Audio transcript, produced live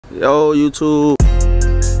Yo, YouTube.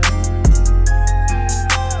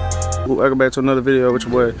 Welcome back to another video with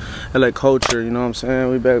your boy, LA Culture. You know what I'm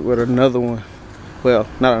saying? We back with another one. Well,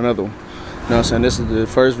 not another one. You know what I'm saying? This is the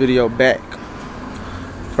first video back.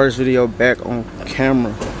 First video back on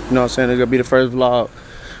camera. You know what I'm saying? It's gonna be the first vlog.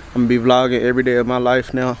 I'm gonna be vlogging every day of my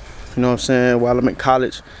life now. You know what I'm saying? While I'm in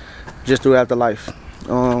college, just throughout the life.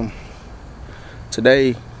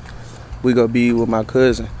 Today we gonna be with my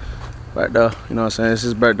cousin right there. You know what I'm saying? It's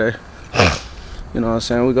his birthday. You know what I'm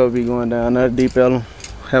saying? We gonna be going down there, deep Ellum,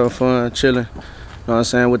 having fun, chilling. You know what I'm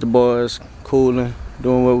saying? With the boys, cooling,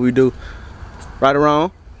 doing what we do. Right or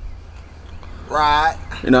wrong? Right.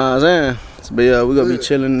 You know what I'm saying? So, but yeah, we gonna be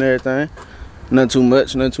chilling and everything. Nothing too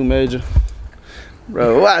much, nothing too major.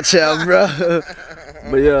 Bro, watch out, bro.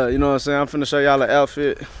 But yeah, you know what I'm saying? I'm finna show y'all an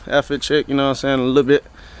outfit check, you know what I'm saying, a little bit.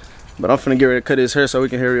 But I'm finna get ready to cut his hair so we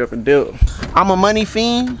can hurry up and do it. I'm a money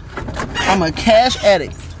fiend. I'm a cash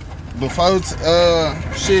addict. Before,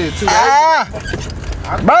 shit, 2 days.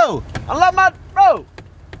 Bro, I love my, bro.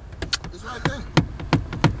 It's right there.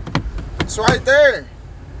 It's right there.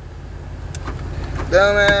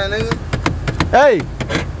 Dumb man, nigga. Hey.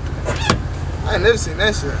 I ain't never seen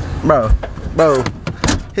that shit. Bro.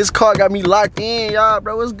 His car got me locked in, y'all,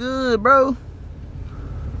 bro. What's good, bro?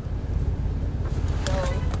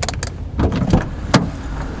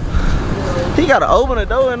 He gotta open the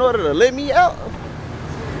door in order to let me out.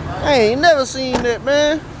 I ain't never seen that,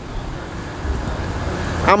 man.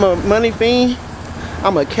 I'm a money fiend.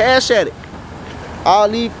 I'm a cash addict. All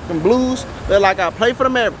these blues, they're like I play for the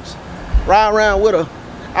Mavericks. Ride around with her.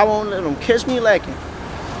 I won't let them catch me lacking.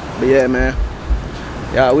 But yeah, man.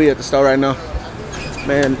 Y'all, we at the store right now.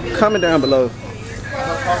 Man, comment down below.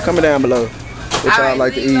 Comment down below what y'all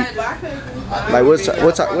like to eat. Like what's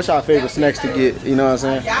y'all favorite snacks to get, you know what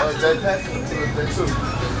I'm saying?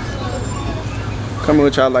 Comment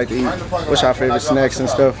what y'all like to eat. What's y'all favorite snacks and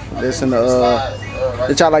stuff that's in the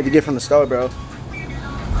that y'all like to get from the store, bro.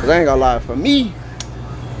 Cause I ain't gonna lie, for me,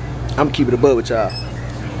 I'm keeping it above with y'all.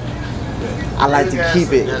 I like to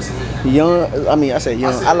keep it young. I mean, I say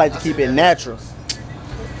young. I like to keep it natural.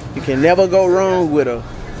 You can never go wrong with a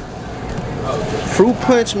fruit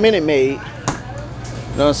punch Minute Maid.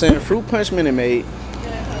 You know what I'm saying? Fruit punch Minute Maid.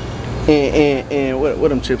 And what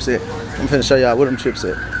them chips at? I'm finna show y'all what them chips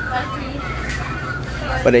at.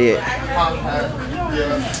 Where they at? I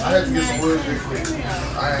had to get some wood this week.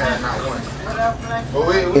 I had not one.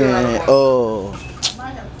 But and oh.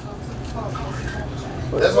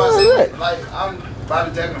 That's why I said, like, I'm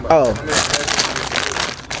about to talk about. Oh.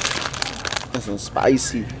 That's some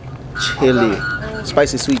spicy chili.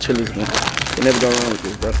 Spicy sweet chilies, man. You never go wrong with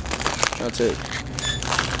this, bro. I'll tell you.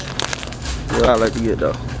 What I like to get,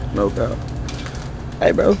 though. No doubt.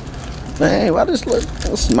 Hey, bro. Man, why this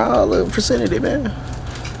little small little vicinity, man?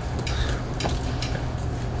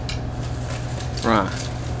 Ryan.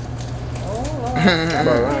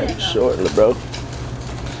 Bro, Ryan, shortly, bro.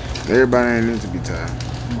 Everybody ain't need to be tired.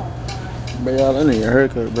 Bro, y'all, I need a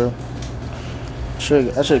haircut, bro. I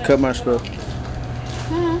should cut my scruff.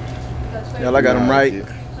 Y'all, I got them right.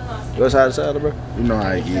 What's outside, bro? You know how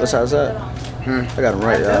I get. What's outside? I got him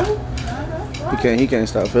right, y'all. He can't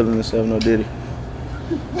stop feeling himself, no diddy.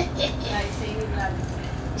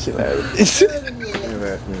 She laughing.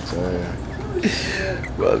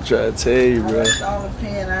 Bro, I'm trying to tell you, bro.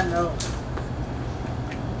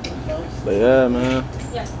 But yeah, man.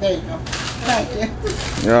 There you go. Thank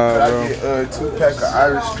you. Y'all, bro. 2 pack of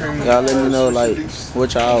Irish cream. Y'all let me know, like,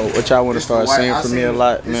 what y'all want to start seeing from me a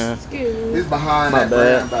lot, man. It's behind My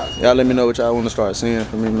that bad. Y'all let me know what y'all want to start seeing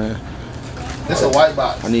from me, man. It's a white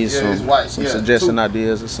box. I need some suggestion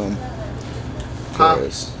ideas or something.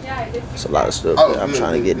 Cause it's a lot of stuff that I'm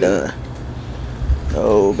trying to get done.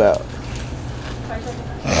 No about.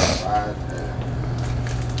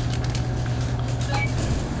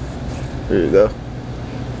 Here you go.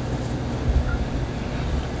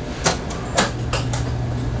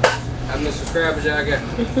 How many subscribers y'all got?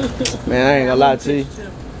 Man, I ain't gonna lie to you.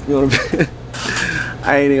 You wanna be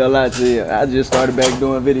I ain't even gonna lie to you. I just started back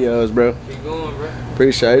doing videos, bro. Keep going, bro.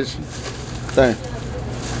 Appreciate you. Thank.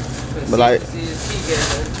 But like,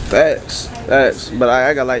 facts. But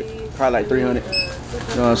I got like probably like 300. You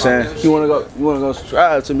know what I'm saying? You wanna go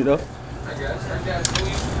subscribe to me though? I got you. Who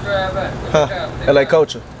you subscribe at? Huh? LA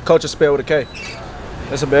Culture. Culture spelled with a K.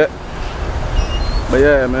 That's a bet. But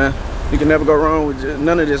yeah, man. You can never go wrong with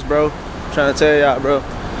none of this, bro. I'm trying to tell y'all, bro.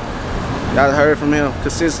 Y'all heard from him.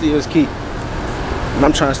 Consistency is key. And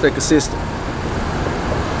I'm trying to stay consistent.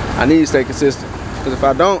 I need to stay consistent. Because if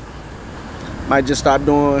I don't, I might just stop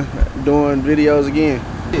doing videos again.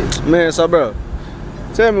 Man, so bro,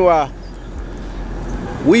 tell me why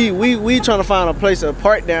We trying to find a place to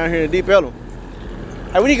park down here in Deep Ellum.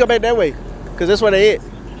 Hey, we need to go back that way, cause that's where they at.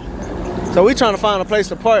 So we trying to find a place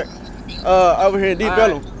to park over here in Deep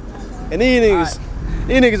Ellum. And these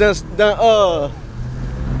niggas done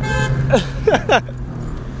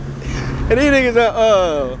and these niggas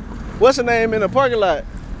done what's the name in the parking lot?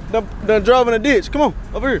 Done drove in a ditch. Come on,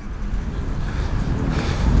 over here.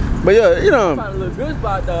 But yeah, you know. Found a little good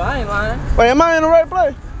spot though, I ain't lying. Wait, am I in the right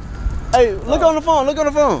place? Hey, look on the phone, look on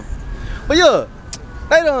the phone. But yeah,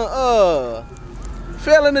 they done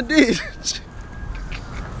fell in the ditch.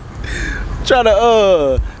 Trying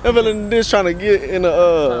to they fell in the ditch trying to get in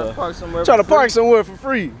the trying to park somewhere for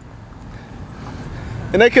free.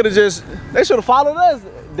 And they could have they should have followed us.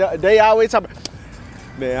 They always talk about,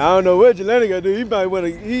 man, I don't know what Jelani gotta do. He might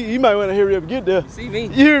wanna hurry up and get there. You see me? You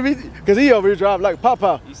hear me? Cause he over here driving like a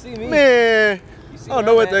papa. You see me? Man, See I don't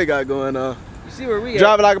know what they got going on. You see where we at?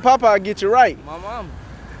 Driving like a papa get you right. My mom.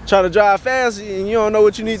 Trying to drive fast and you don't know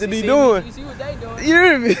what you need to be doing. You see what they doing? You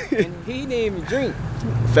hear me? And he didn't even drink.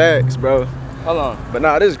 Facts, bro. Hold on. But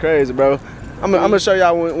nah, this is crazy, bro. I'm gonna show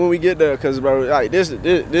y'all when we get there, cause bro, like this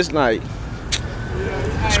night,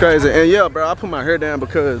 it's crazy. And yeah, bro, I put my hair down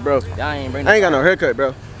because, bro, I ain't got no haircut,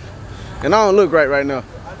 bro, and I don't look right now.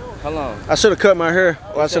 Hold on. I should have cut my hair,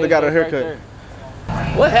 or I should have got a haircut.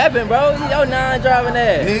 What happened, bro? Yo, driving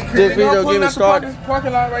that. This video getting started.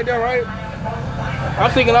 Parking lot right there, right?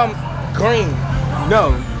 I'm thinking I'm green.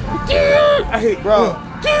 No. I hit, bro.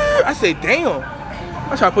 I said, damn.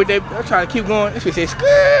 I'm trying to put that. I'm trying to keep going. This bitch said,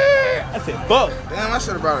 I said, fuck. Damn, I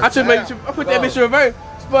should have brought it. I put that bitch in reverse.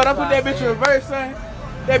 But I put that bitch in reverse, son.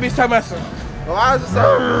 That bitch talking about some. Oh, I was just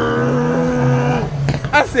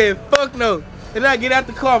like, I said, fuck no. And then I get out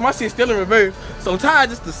the car, my shit still in reverse. So I'm tired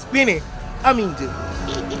just to spin it. I mean, just. You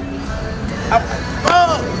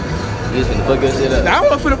just finna fuck your shit up. Nah, I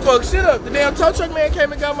wasn't finna fuck shit up. The damn tow truck man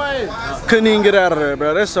came and got my ass. Couldn't even get out of there,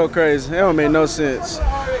 bro. That's so crazy. That don't make no sense.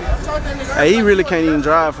 Hey, he really can't even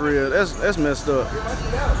drive for real. That's messed up.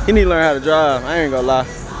 He need to learn how to drive. I ain't gonna lie.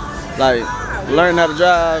 Like, learning how to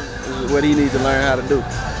drive is what he needs to learn how to do.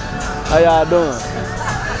 How y'all doing?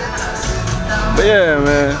 But yeah,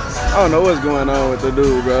 man. I don't know what's going on with the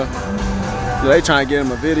dude, bro. They trying to get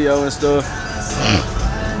him a video and stuff.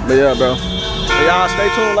 But yeah, bro. Hey, y'all stay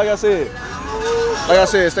tuned, like I said. Like I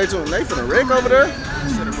said, stay tuned. They finna wreck over there.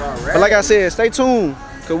 But like I said, stay tuned.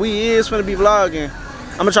 Cause we is finna be vlogging.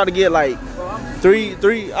 I'm gonna try to get like three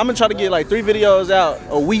videos out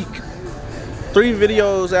a week. 3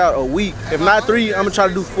 videos out a week. If not 3, I'm gonna try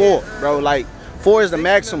to do 4, bro. Like 4 is the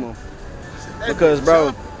maximum. Because,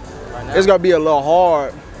 bro, it's gonna be a little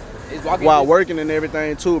hard while working and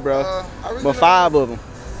everything too, bro. But 5 of them.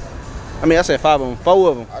 I mean, I said 5 of them. 4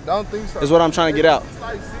 of them. I don't think so. Is what I'm trying to get out. It's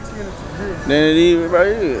like 6 minutes from here. Then it even, bro. I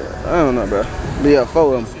don't know, bro. But yeah,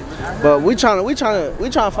 4 of them. But we trying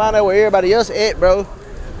to find out where everybody else at, bro.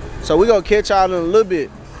 So we gonna catch y'all in a little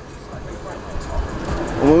bit.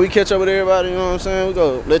 And when we catch up with everybody, you know what I'm saying? We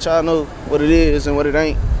gonna let y'all know what it is and what it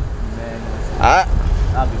ain't. Alright.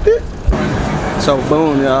 So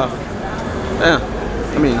boom, y'all. Damn.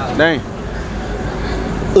 I mean, dang.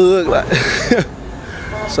 Ugh, like.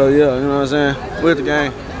 So yeah, you know what I'm saying? We're at the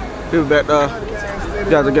game. People back there.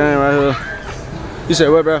 Got the game right here. You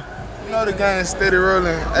said what, bro? You know the game steady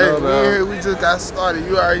rolling. Hey, we just got started.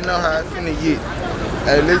 You already know how it's finna get.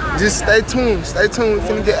 Hey, just stay tuned. Stay tuned. We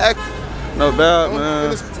finna get active. No doubt,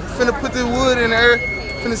 man. Finna put this wood in there.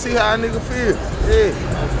 Finna see how a nigga feel. Yeah.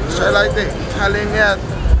 Straight like that. Holla at me out.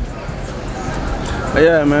 But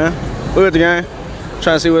yeah, man. We're at the game.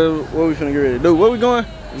 Trying to see what we finna get ready to do. Where we going?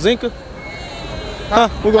 Zinka? Huh?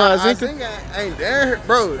 We're going to Zinka? Zinka ain't there,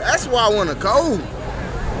 bro. That's where I wanna go.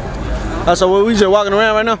 So we just walking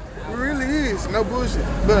around right now? It really is. No bullshit.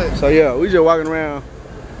 But so yeah, we just walking around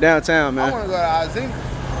downtown, man. I wanna go to Zinka.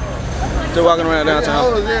 Just walking around downtown.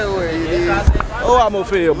 Oh, I'm gonna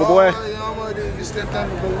feel, my boy.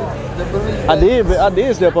 I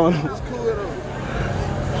did step on him.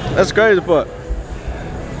 That's the crazy part.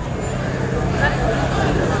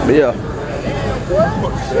 But yeah.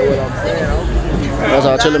 That's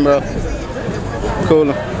all chilling, bro.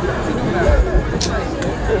 Coolin'.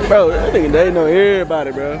 Bro, I think they know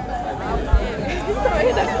everybody, bro.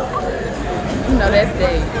 You know that's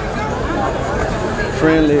Dave.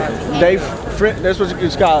 Friendly day, that's what you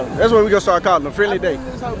call it. That's what we gonna start calling them, friendly day.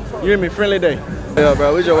 You hear me, friendly day. Yeah,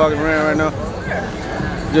 bro, we just walking around right now,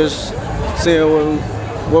 just seeing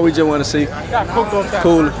what we just want to see.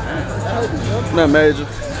 Cool, not major.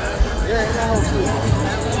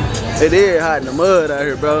 It is hot in the mud out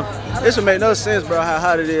here, bro. This would make no sense, bro, how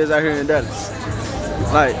hot it is out here in Dallas.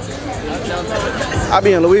 Like, I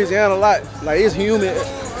be in Louisiana a lot. Like, it's humid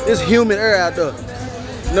it's humid air out there.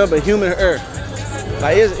 Nothing but humid air.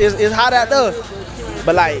 Like it's hot out there,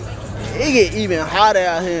 but like it get even hotter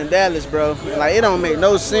out here in Dallas, bro. Like it don't make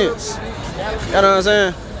no sense. You know what I'm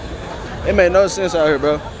saying? It make no sense out here,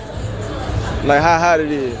 bro. Like how hot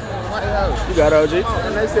it is. You got OG.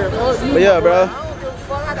 But yeah, bro.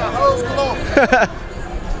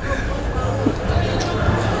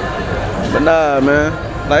 But nah, man.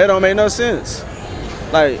 Like it don't make no sense.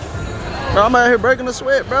 Like, bro, I'm out here breaking the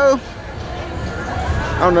sweat, bro.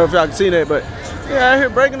 I don't know if y'all can see that, but yeah, out here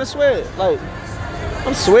breaking the sweat. Like,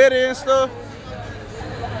 I'm sweaty and stuff.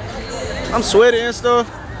 I'm sweaty and stuff.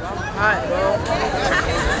 Hot, bro.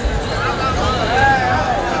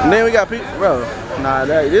 And then we got people, bro. Nah,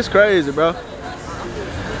 this crazy, bro.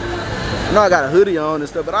 I know I got a hoodie on and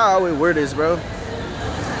stuff, but I always wear this, bro.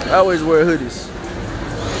 I always wear hoodies.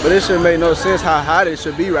 But it shouldn't make no sense how hot it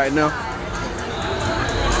should be right now.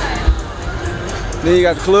 Then you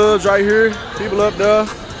got the clubs right here. People up there.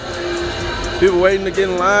 People waiting to get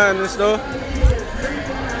in line and stuff.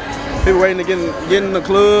 People waiting to get in the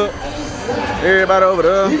club. Everybody over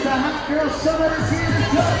there.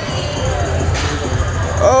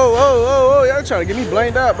 Oh, y'all trying to get me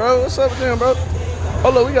blanked out, bro. What's up with them, bro?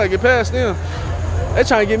 Hold up, we gotta get past them. They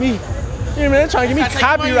trying to get me, you hear me? They trying to get me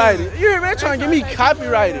copyrighted. You hear me? They trying to get me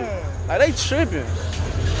copyrighted. Like, they tripping.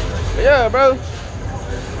 But yeah, bro.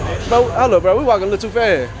 Bro, hold up, bro. We walking a little too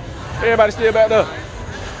fast. Everybody still back there.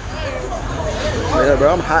 Yeah,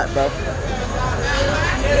 bro, I'm hot, bro.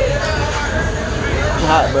 I'm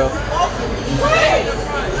hot, bro.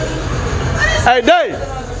 Hey, Dave.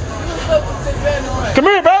 Come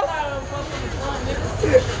here, bro.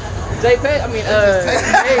 J-Pay, I mean,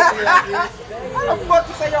 How the fuck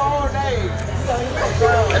you say your own name?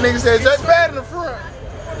 That nigga said just bad in the front.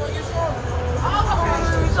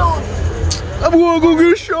 I'm gonna go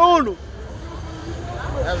get a shoulder.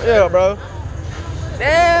 Yeah, bro.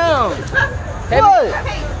 damn. What?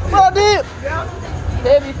 What I did?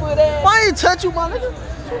 Heavy foot ass. Why I ain't touch you, my nigga?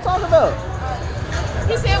 What you talking about?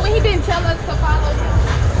 He said when he didn't tell us to follow him.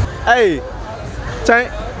 Hey,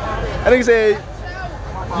 Tank. I think he said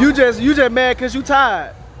you just mad cause you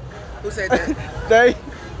tired. Who said that? They.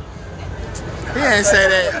 He ain't say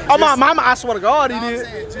that. Oh my mama, I swear to God he I'm did.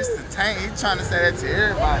 saying just the Tank. He trying to say that to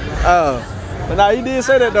everybody. Oh. But nah, he did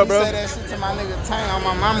say that though, He bro. said that shit to my nigga Tank on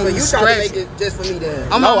my mama. So We you trying to make stressed. it just for me then?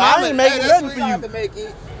 No, I ain't making nothing for You you. to make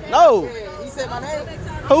it. No. He said my name.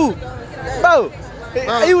 Who? Bro,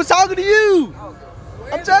 he was talking to you.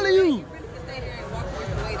 I'm telling you.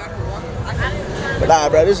 But nah,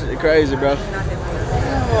 bro, this is crazy, bro.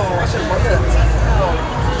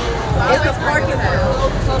 It's a parking lot.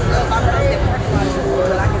 Close up. I don't know if that parking lot is full,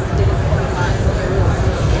 but I can see that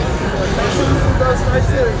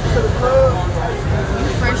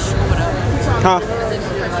it's fresh or whatever. Huh?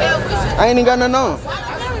 I ain't even got nothing on.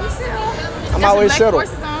 I'm always settled. What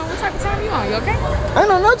type of time you on? You okay? I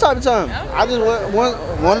ain't on no type of time. I just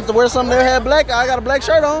wanted to wear something that had black. I got a black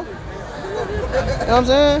shirt on. You know what I'm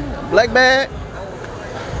saying? Black bag.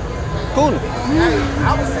 Cool. You know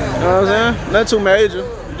what I'm saying? Nothing too major.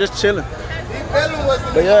 Just chilling.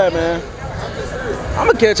 But yeah, man. I'm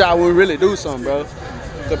gonna catch y'all when we really do something, bro.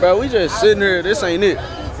 Cause bro, we just sitting here. This ain't it.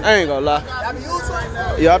 I ain't gonna lie.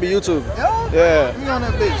 Yeah, I be YouTube. Yeah. You on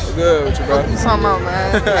that bitch. Good with you, bro. What you talking about,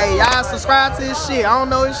 man? Hey, y'all subscribe to this shit. I don't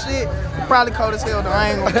know this shit. You probably cold as hell though. I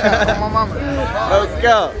ain't gonna count on my mama. No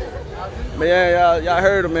cap. But yeah, y'all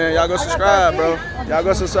heard him, man. Y'all go subscribe, bro. Y'all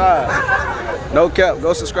go subscribe. No cap.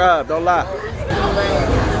 Go subscribe. Don't lie.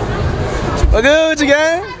 What good with you,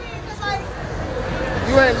 gang?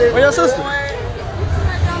 You ain't lit. Where your sister?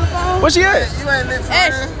 Where she at? You ain't lit for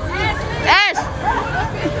Ash. real. Ash.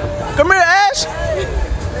 Come here, Ash.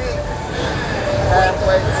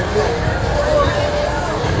 Halfway.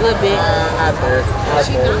 A little bit.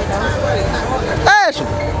 Ash.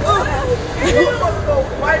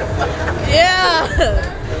 Yeah.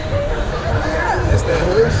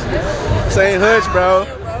 Same hush, bro.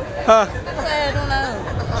 Huh? I don't know.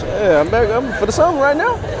 Yeah, I'm back. I'm for the summer right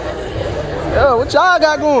now. Yo, what y'all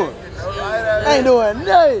got going? Ain't doing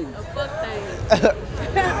nothing.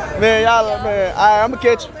 Man, y'all, man. Alright, I'm gonna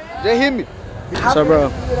catch you. Just hit me. So, bro,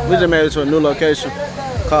 we just made it to a new location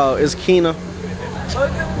called Kina. I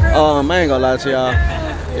ain't gonna lie to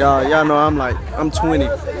y'all. Y'all know I'm 20.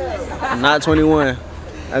 I'm not 21.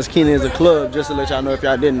 Kina is a club, just to let y'all know if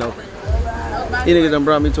y'all didn't know. These niggas done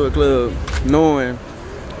brought me to a club knowing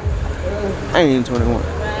I ain't 21. You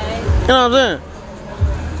know what I'm saying?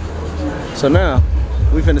 So now,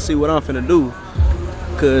 we finna see what I'm finna do.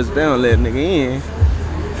 Cause they don't let a nigga in.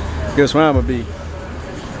 Guess where I'ma be?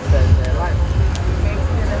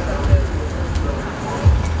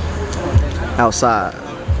 outside.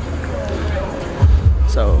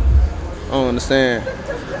 So I don't understand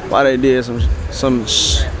why they did some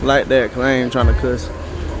sh like that, cause I ain't trying to cuss,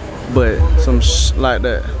 but some sh like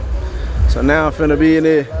that. So now I'm finna be in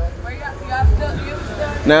there.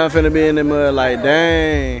 Now I'm finna be in the mud like,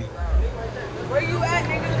 dang. Where you at,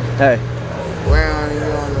 nigga? Hey, Where are you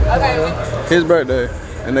on the Okay. his birthday,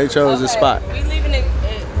 and they chose this spot. We leaving it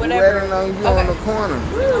whatever. You on the corner.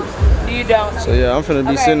 You don't. So yeah, I'm finna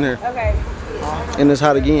be sitting here, Okay. and it's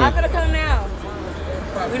hot I'm again. gonna come now.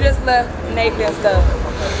 We just left Nathan and stuff.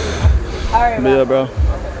 All right, But yeah, bro.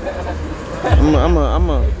 I'm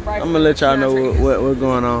gonna let y'all know what's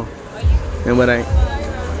going on and what ain't.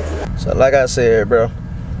 So like I said, bro,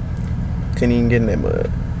 couldn't even get in that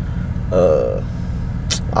mud.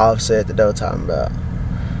 Offset the door talking about.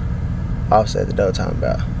 Offset the door talking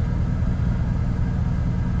about.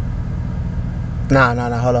 Nah,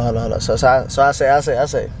 hold on. So I say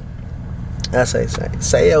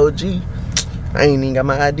OG. I ain't even got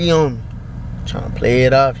my ID on me. Trying to play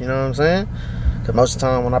it off, you know what I'm saying? Cause most of the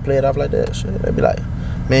time when I play it off like that, shit, they be like,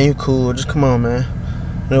 man, you cool, just come on, man.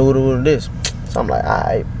 You know what this? So I'm like,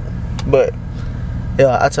 alright. But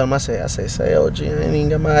yeah, I tell him, I say, OG, I ain't even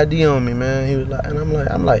got my ID on me, man. He was like, and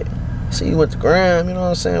I'm like, see, you went to Graham, you know what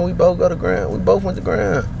I'm saying? We both go to Graham. We both went to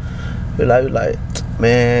Graham. He like,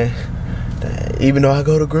 man, even though I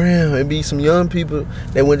go to Graham, it be some young people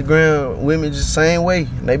that went to Graham with me just the same way.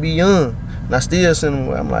 And they be young. And I still send them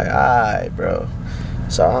away. I'm like, alright, bro.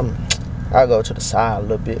 So I go to the side a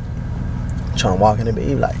little bit, trying to walk in there, but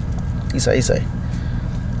he say,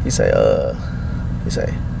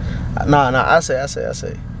 nah, I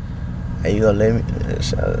say, hey, you gonna let me,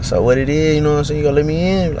 so what it is, you know what I'm saying, you gonna let me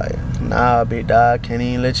in? Like, nah, big dog, can't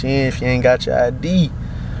even let you in if you ain't got your ID.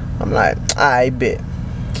 I'm like, alright, bet.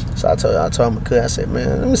 So I told him, I said,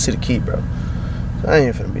 man, let me see the key, bro. I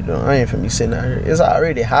ain't finna be sitting out here. It's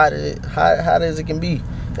already hot as it can be.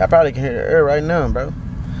 Y'all probably can hear the air right now, bro.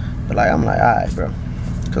 But like, I'm like, alright, bro.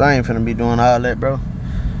 Cause I ain't finna be doing all that, bro.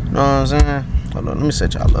 You know what I'm saying? Hold on, let me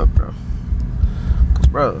set y'all up, bro. Cause,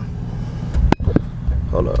 bro,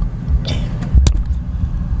 hold up.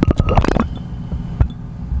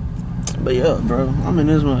 But yeah, bro, I'm in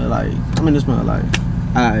this one like,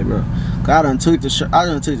 alright, bro. Cause I done took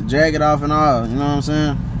the jacket off and all, you know what I'm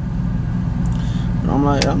saying? I'm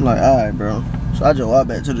like, alright, bro. So I just walk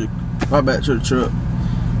back to the truck.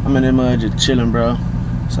 I'm in there mud just chilling, bro.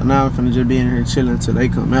 So now I'm finna just be in here chilling till they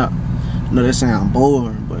come out. I know they sound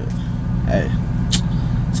boring, but hey,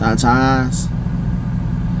 sometimes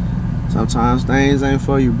things ain't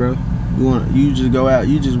for you, bro. You just go out.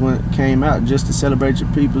 You just came out just to celebrate your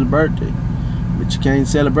people's birthday, but you can't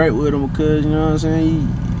celebrate with them because, you know what I'm saying,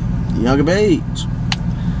 you younger of age.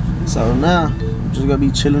 So now I'm just gonna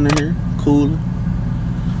be chilling in here, cooling.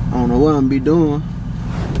 I don't know what I'm gonna be doing.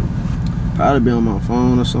 Probably be on my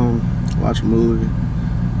phone or something, watch a movie.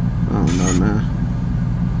 I don't know, man.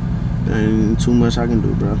 There ain't too much I can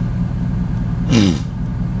do, bro.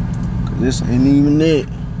 Cause this ain't even it.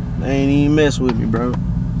 They ain't even mess with me, bro.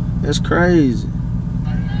 That's crazy.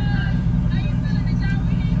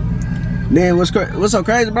 Then what's so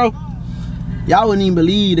crazy, bro? Y'all wouldn't even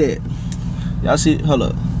believe that. Y'all see? Hold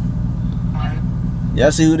up.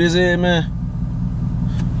 Y'all see who this is, man?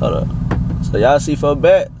 Hold up. So y'all see 4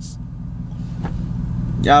 bats?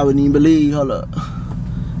 Y'all wouldn't even believe. Hold up.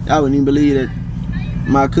 Y'all wouldn't even believe that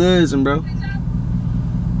my cousin, bro.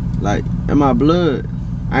 Like, in my blood.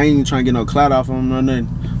 I ain't even trying to get no clout off him or nothing.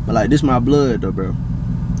 But like, this my blood though, bro.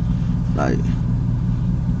 Like,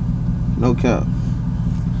 no cap.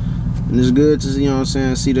 And it's good to see, you know what I'm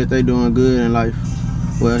saying, see that they doing good in life.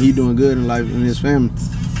 Well, he doing good in life and his family.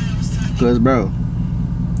 Cause, bro,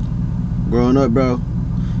 growing up, bro,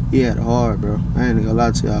 he had it hard, bro. I ain't gonna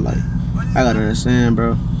lie to y'all. Like, I gotta understand,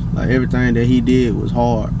 bro. Like, everything that he did was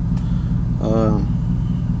hard.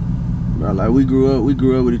 Bro, like, we grew up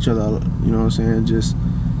with each other, you know what I'm saying, just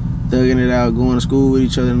thugging it out, going to school with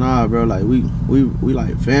each other and all, bro. Like, we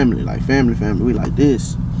like family, family. We like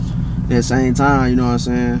this. At the same time, you know what I'm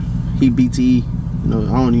saying, he BT, you know,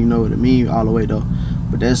 I don't even know what it means all the way though.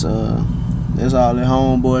 But that's all the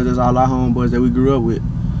homeboys, that's all our homeboys that we grew up with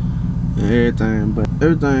and everything. But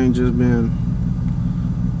everything just been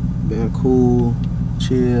cool,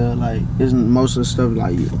 chill. Like, isn't most of the stuff,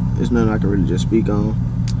 like, it's nothing I can really just speak on.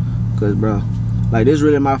 Cause, bro, like, this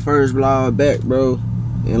really my first vlog back, bro.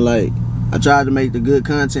 And like, I tried to make the good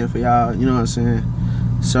content for y'all, you know what I'm saying,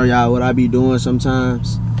 show y'all what I be doing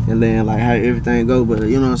sometimes, and then like how everything go. But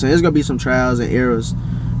you know what I'm saying, it's gonna be some trials and errors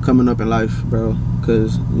coming up in life, bro.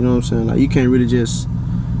 Cause, you know what I'm saying, like, you can't really just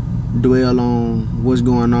dwell on what's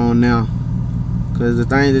going on now. Cause Cause the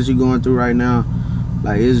thing that you're going through right now,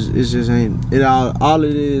 like it's just ain't it all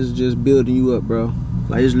it is just building you up, bro.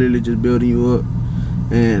 Like it's literally just building you up.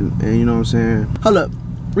 And you know what I'm saying? Hold up,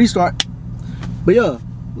 restart. But yeah,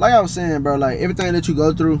 like I was saying, bro, like everything that you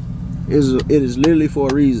go through it is literally for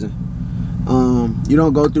a reason. You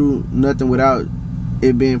don't go through nothing without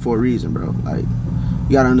it being for a reason, bro. Like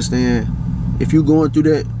you gotta understand, if you going through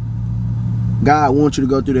that, God wants you to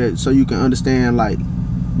go through that so you can understand like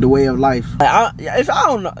the way of life. Like, if I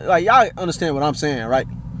don't know, like y'all understand what I'm saying, right?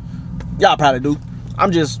 Y'all probably do.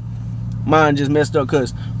 I'm just, mine just messed up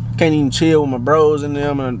because can't even chill with my bros and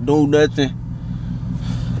them and do nothing.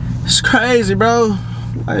 It's crazy, bro.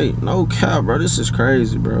 Like no cap, bro. This is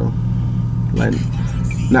crazy, bro. Like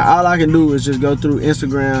now all I can do is just go through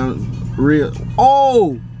Instagram real.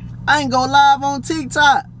 Oh, I ain't go live on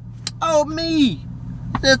TikTok. Oh me.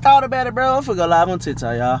 Just thought about it, bro. I'm finna go live on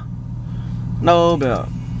TikTok, y'all. No doubt.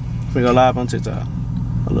 Finna go live on TikTok.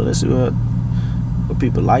 Hold on, let's see what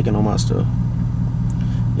people liking on my stuff.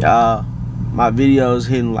 Y'all, my videos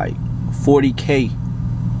hitting like 40K.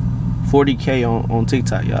 40K on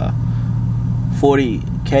TikTok, y'all.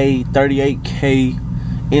 40K, 38K.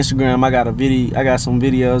 Instagram, I got some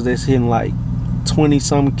videos that's hitting like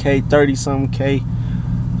 20-something K, 30-something K.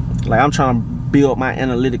 Like I'm trying to build my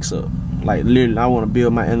analytics up. Like literally, I want to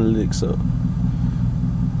build my analytics up.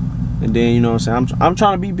 And then, you know what I'm saying, I'm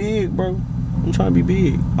trying to be big, bro. I'm trying to be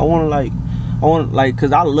big. I want to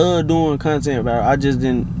cause I love doing content, bro. I just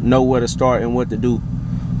didn't know where to start and what to do.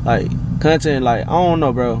 Like content, like I don't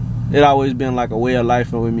know, bro. It always been like a way of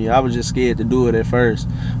life with me. I was just scared to do it at first,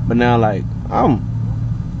 but now like I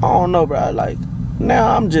don't know, bro. Like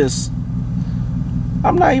now I'm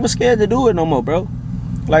not even scared to do it no more, bro.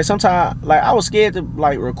 Like sometimes, like I was scared to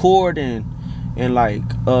like record and like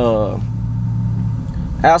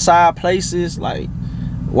outside places, like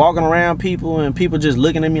walking around people and people just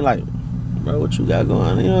looking at me like, bro, what you got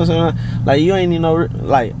going? You know what I'm saying? Like you ain't even know.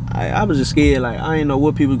 Like I was just scared. Like I ain't know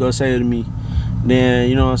what people gonna say to me. Then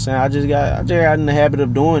you know what I'm saying? I just got in the habit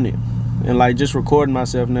of doing it and like just recording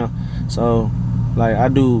myself now. So like I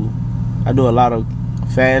do a lot of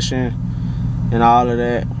fashion and all of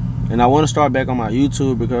that. And I want to start back on my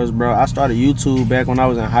YouTube because, bro, I started YouTube back when I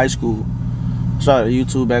was in high school.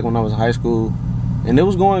 And it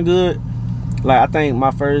was going good. Like, I think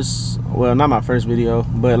my first, well, not my first video,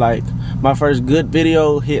 but, like, my first good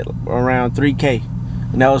video hit around 3K.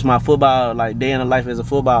 And that was my football, like, day in the life as a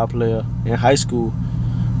football player in high school.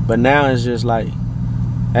 But now it's just like,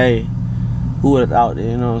 hey, who would have thought that,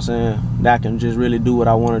 you know what I'm saying, that I can just really do what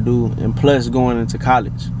I want to do. And plus going into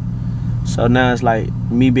college. So now it's like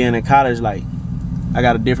me being in college, like I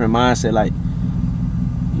got a different mindset. Like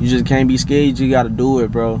you just can't be scared, you gotta do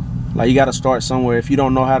it, bro. Like you gotta start somewhere. If you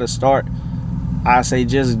don't know how to start, I say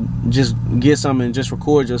just get something and just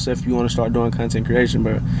record yourself if you want to start doing content creation,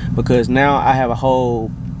 bro. Because now I have a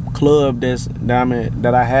whole club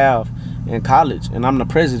that I have in college, and I'm the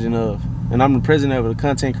president of. And I'm the president of the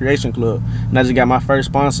content creation club. And I just got my first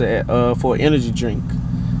sponsor for an energy drink.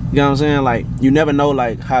 You know what I'm saying? Like, you never know,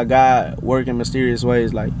 like, how God works in mysterious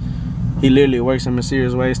ways. Like, he literally works in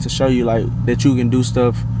mysterious ways to show you, like, that you can do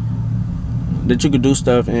stuff.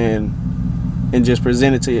 And just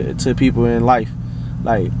present it to people in life.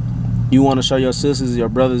 Like, you want to show your sisters, your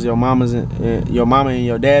brothers, your mamas, and your mama and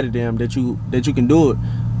your daddy them that you can do it.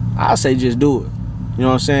 I say just do it. You know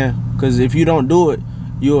what I'm saying? Because if you don't do it,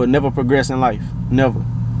 you'll never progress in life. Never.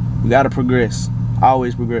 You got to progress.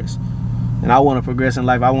 Always progress. And I want to progress in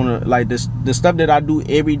life. I want to, like, the stuff that I do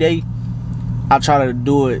every day, I try to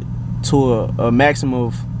do it to a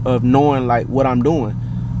maximum of knowing, like, what I'm doing.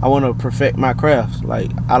 I want to perfect my craft. Like,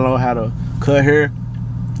 I know how to cut hair.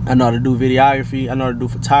 I know how to do videography. I know how to do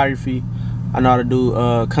photography. I know how to do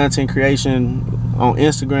content creation on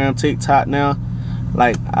Instagram, TikTok now.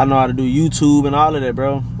 Like, I know how to do YouTube and all of that,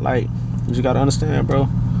 bro. Like, you just got to understand, bro.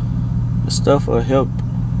 The stuff will help.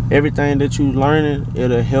 Everything that you learning,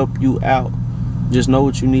 it'll help you out. Just know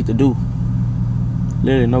what you need to do.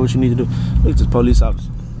 Literally know what you need to do. Look at this police officer.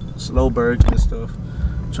 Slow burgers and stuff.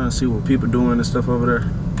 Trying to see what people doing and stuff over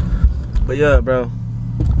there. But yeah, bro.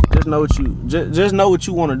 Just know what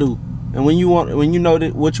you want to do. And when you know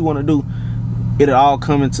that what you want to do, it'll all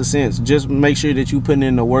come into sense. Just make sure that you putting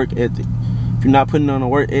in the work ethic. If you're not putting on the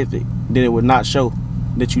work ethic, then it would not show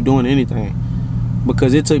that you're doing anything.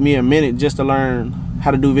 Because it took me a minute just to learn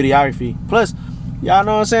how to do videography. Plus, y'all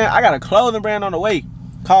know what I'm saying, I got a clothing brand on the way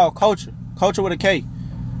called KULTURE. KULTURE with a K. You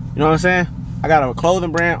know what I'm saying? I got a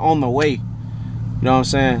clothing brand on the way. You know what I'm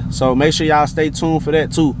saying? So make sure y'all stay tuned for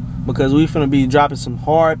that too, because we finna be dropping some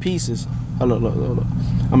hard pieces. Hold up.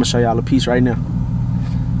 I'm gonna show y'all a piece right now.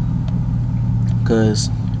 Cause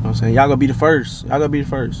you know what I'm saying, y'all gonna be the first. Y'all gonna be the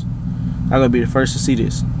first. Y'all gonna be the first to see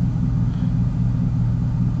this.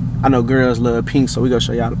 I know girls love pink, so we gonna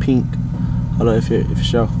show y'all the pink. Hold up, if you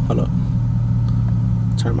show. Hold up.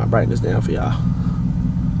 Turn my brightness down for y'all.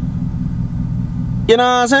 You know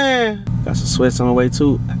what I'm saying? Got some sweats on the way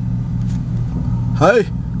too. Hey,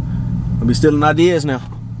 I'll be stealing ideas now.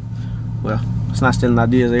 Well, it's not stealing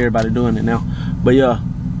ideas, everybody doing it now. But yeah,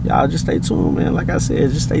 y'all just stay tuned, man. Like I said,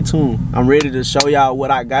 just stay tuned. I'm ready to show y'all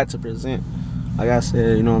what I got to present. Like I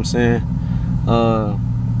said, you know what I'm saying?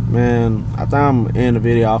 Man, I think I'm gonna end the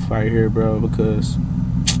video off right here, bro, because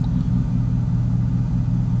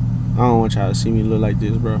I don't want y'all to see me look like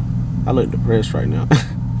this, bro. I look depressed right now.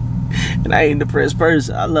 And I ain't a depressed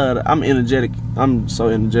person. I'm energetic. I'm so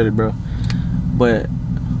energetic, bro. But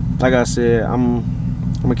like I said, I'm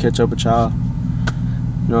gonna catch up with y'all.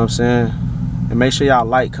 You know what I'm saying? And make sure y'all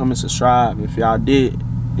like, comment, subscribe. If y'all did,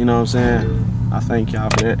 you know what I'm saying, I thank y'all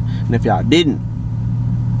for that. And if y'all didn't,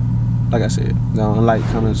 like I said, go and like,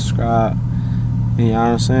 comment, subscribe. And y'all know what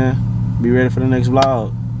I'm saying? Be ready for the next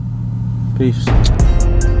vlog. Peace.